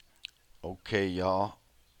Okay, y'all.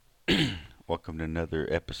 Welcome to another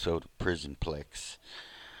episode of Prisonplex.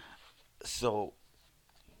 So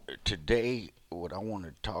today, what I want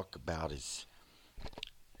to talk about is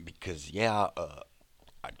because we've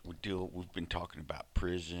been talking about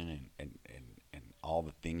prison and all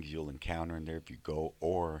the things you'll encounter in there if you go,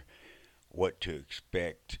 or what to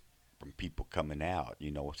expect from people coming out.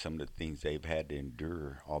 Some of the things they've had to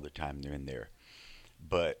endure all the time they're in there.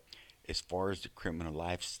 But as far as the criminal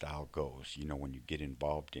lifestyle goes, when you get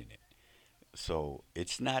involved in it. So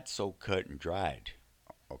it's not so cut and dried,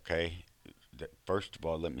 okay? First of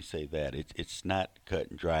all, let me say that it's not cut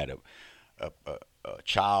and dried. A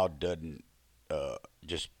child doesn't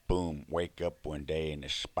just boom wake up one day and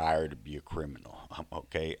aspire to be a criminal.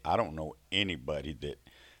 Okay, I don't know anybody that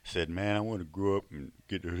said, "Man, I want to grow up and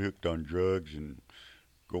get hooked on drugs and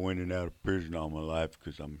go in and out of prison all my life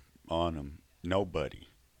because I'm on them." Nobody.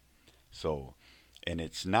 So, and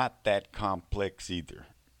it's not that complex either.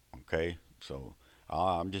 Okay, so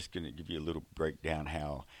I'm just going to give you a little breakdown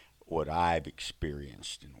how what I've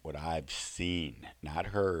experienced and what I've seen, not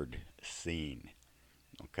heard, seen.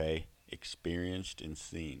 Okay, experienced and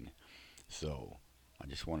seen. So I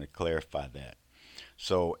just want to clarify that.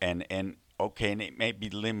 So and okay, and it may be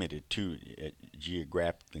limited to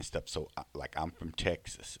geographic and stuff. So like I'm from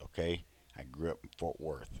Texas. Okay, I grew up in Fort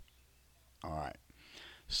Worth. All right.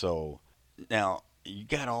 So now you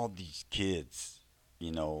got all these kids,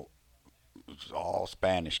 you know, it's all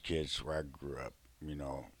Spanish kids where I grew up.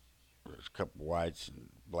 There's a couple whites and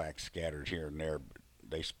blacks scattered here and there, but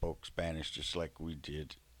they spoke Spanish just like we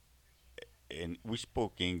did, and we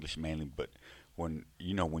spoke English mainly. But when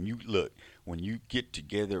you look, when you get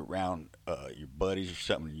together around your buddies or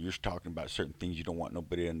something, and you're just talking about certain things you don't want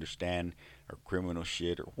nobody to understand, or criminal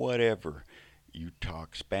shit or whatever, you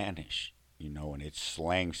talk Spanish. And it's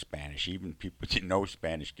slang Spanish. Even people that know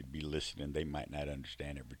Spanish could be listening. They might not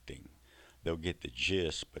understand everything. They'll get the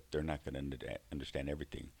gist, but they're not going to understand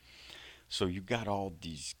everything. So you got all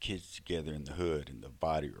these kids together in the hood, in the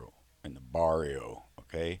barrio,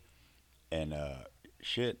 okay? And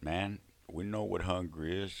shit, man, we know what hunger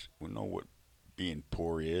is. We know what being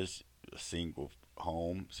poor is. A single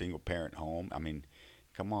parent home. I mean,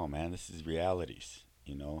 come on, man, this is realities.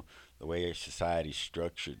 The way our society's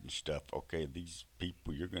structured and stuff. Okay, these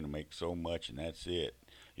people, you're gonna make so much, and that's it.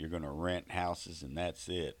 You're gonna rent houses, and that's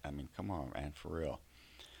it. I mean, come on, man, for real.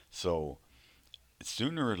 So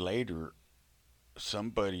sooner or later,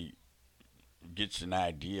 somebody gets an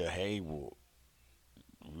idea. Hey, well,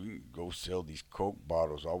 we can go sell these Coke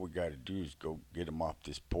bottles. All we got to do is go get them off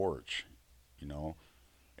this porch, you know.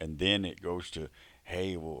 And then it goes to,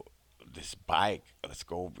 hey, well, this bike. Let's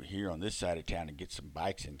go over here on this side of town and get some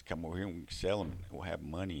bikes and come over here and we can sell them. We'll have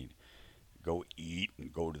money and go eat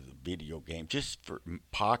and go to the video game just for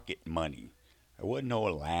pocket money. There wasn't no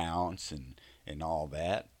allowance and all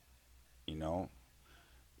that, you know.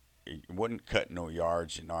 It wasn't cutting no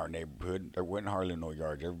yards in our neighborhood. There wasn't hardly no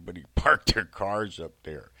yards. Everybody parked their cars up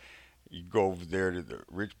there. You go over there to the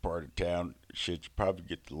rich part of town, shit, you probably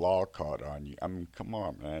get the law caught on you. I mean, come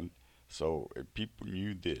on, man. So if people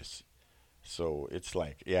knew this. So it's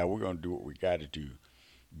like, yeah, we're gonna do what we got to do.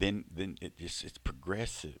 Then it's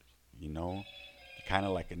progressive, you know. Kind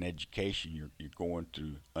of like an education. You're going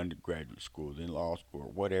through undergraduate school, then law school,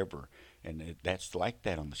 or whatever, and that's like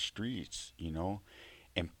that on the streets, you know.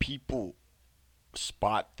 And people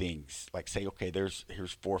spot things like say, okay,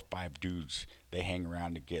 here's 4 or 5 dudes. They hang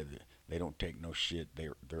around together. They don't take no shit.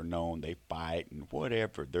 They're known. They fight and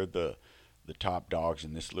whatever. They're the top dogs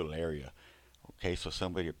in this little area. Okay, so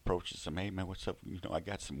somebody approaches them. Hey man, what's up? I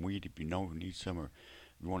got some weed. If you know, you need some, or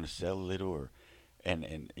you want to sell a little, or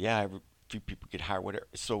and yeah, every few people get hired, whatever.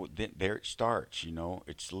 So then there it starts.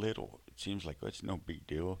 It's little. It seems like, oh, it's no big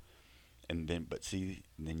deal. And then, but see,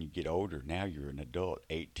 then you get older. Now you're an adult,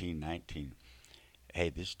 18, 19. Hey,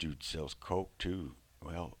 this dude sells coke too.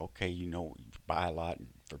 Well, okay, you buy a lot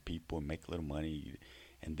for people and make a little money,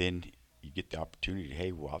 and then you get the opportunity.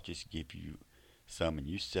 Hey, well, I'll just give you some, and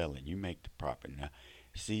you sell it, and you make the profit. Now,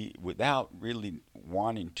 see, without really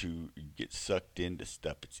wanting to get sucked into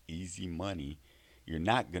stuff, it's easy money. You're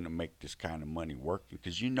not gonna make this kind of money working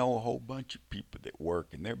because you know a whole bunch of people that work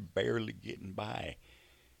and they're barely getting by.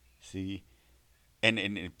 See, and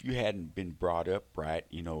if you hadn't been brought up right,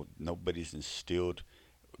 nobody's instilled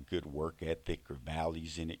good work ethic or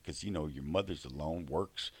values in it because your mother's alone,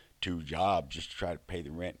 works 2 jobs just to try to pay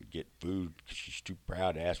the rent and get food because she's too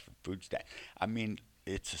proud to ask for food stamps. I mean,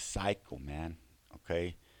 it's a cycle, man.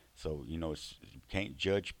 Okay, so you can't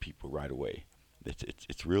judge people right away.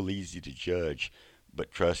 It's real easy to judge,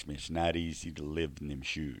 but trust me, it's not easy to live in them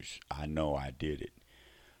shoes. I know I did it.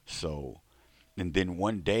 So, and then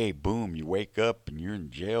one day, boom, you wake up and you're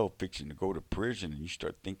in jail fixing to go to prison, and you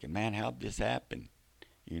start thinking, man, how'd this happen?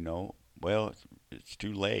 You know, well, it's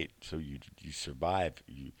too late. So you survive.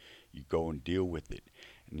 You go and deal with it,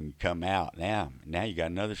 and then you come out. Now you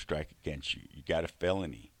got another strike against you. You got a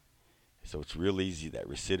felony. So it's real easy, that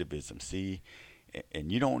recidivism. See,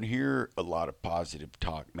 and you don't hear a lot of positive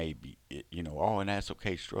talk. Maybe oh, and that's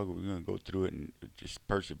okay. Struggle. We're gonna go through it and just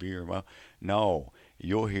persevere. Well, no,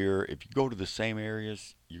 you'll hear if you go to the same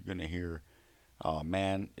areas, you're gonna hear, oh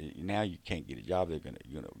man, now you can't get a job. They're gonna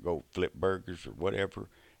go flip burgers or whatever,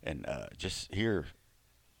 and just here,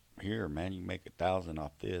 man, you make 1,000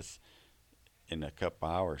 off this in a couple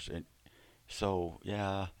hours, and so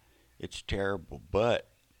yeah, it's terrible. But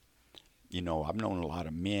I've known a lot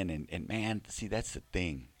of men, and man, see, that's the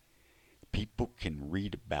thing. People can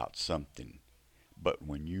read about something, but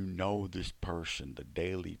when you know this person, the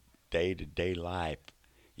daily, day to day life,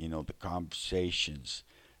 the conversations,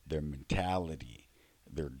 their mentality,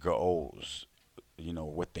 their goals,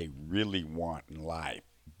 what they really want in life,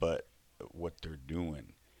 but what they're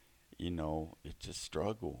doing, it's a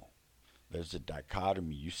struggle. There's a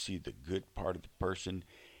dichotomy. You see the good part of the person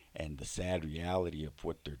and the sad reality of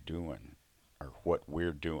what they're doing or what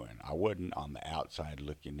we're doing. I wasn't on the outside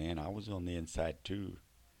looking in, I was on the inside too.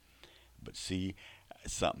 But see,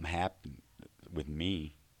 something happened with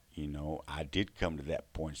me. I did come to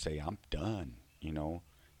that point and say, I'm done.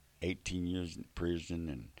 18 years in prison,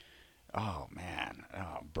 and oh man,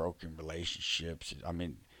 broken relationships. I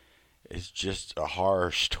mean, it's just a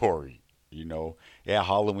horror story. Yeah,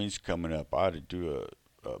 Halloween's coming up. I ought to do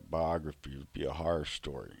a biography. It would be a horror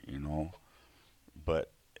story.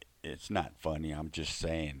 But it's not funny. I'm just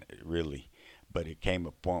saying, really. But it came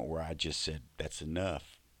a point where I just said, that's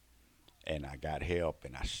enough. And I got help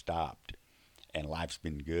and I stopped. And life's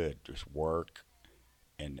been good. Just work,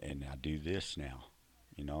 and I do this now,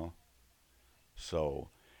 you know?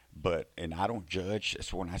 So, and I don't judge.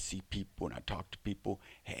 That's when I see people and I talk to people.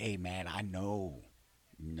 Hey, man, I know.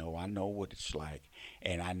 I know what it's like,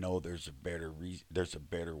 and I know there's a better there's a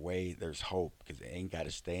better way. There's hope because they ain't got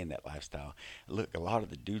to stay in that lifestyle. Look, a lot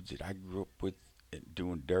of the dudes that I grew up with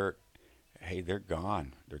doing dirt, hey, they're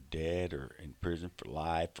gone. They're dead or in prison for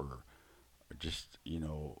life or just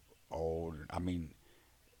old. I mean,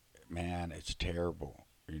 man, it's terrible.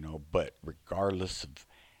 But regardless of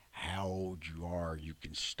how old you are, you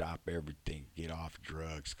can stop everything, get off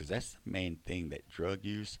drugs, because that's the main thing. That drug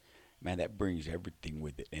use, man, that brings everything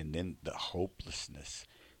with it. And then the hopelessness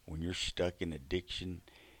when you're stuck in addiction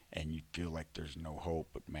and you feel like there's no hope,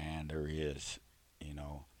 but man, there is, you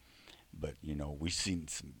know. But we've seen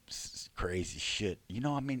some crazy shit.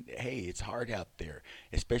 I mean, hey, it's hard out there,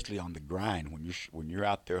 especially on the grind when you're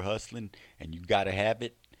out there hustling and you gotta have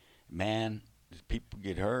it, man. People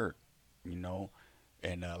get hurt, you know.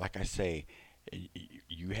 And like I say,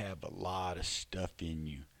 you have a lot of stuff in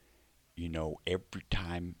you. Every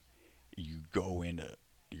time you go in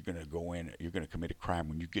you're gonna commit a crime.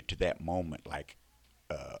 When you get to that moment, like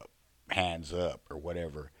uh, hands up or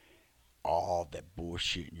whatever, all that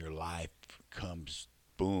bullshit in your life comes,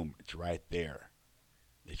 boom, it's right there.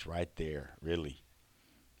 It's right there, really.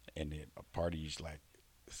 And then a part of you's like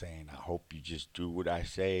saying, I hope you just do what I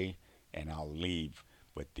say and I'll leave.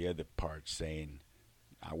 But the other part's saying,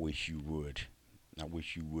 I wish you would. I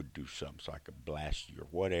wish you would do something so I could blast you or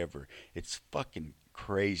whatever. It's fucking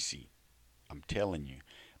crazy. I'm telling you.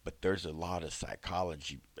 But there's a lot of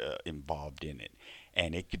psychology involved in it.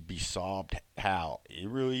 And it could be solved how? It's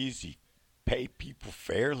real easy. Pay people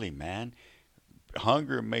fairly, man.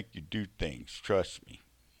 Hunger will make you do things. Trust me.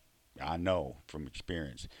 I know from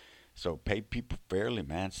experience. So pay people fairly,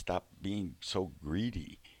 man. Stop being so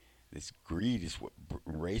greedy. This greed is what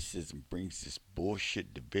racism brings, this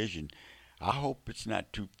bullshit division. I hope it's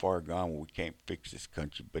not too far gone where we can't fix this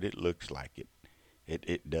country, but it looks like it.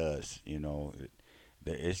 It does.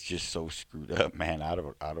 It's just so screwed up, man. I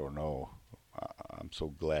don't know. I'm so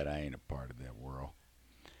glad I ain't a part of that world.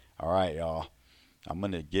 All right, y'all. I'm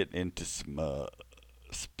gonna get into some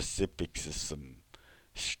specifics of some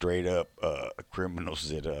straight up criminals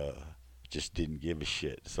that just didn't give a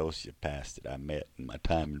shit. Sociopaths that I met in my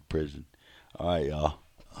time in prison. All right, y'all.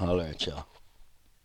 Holler at y'all.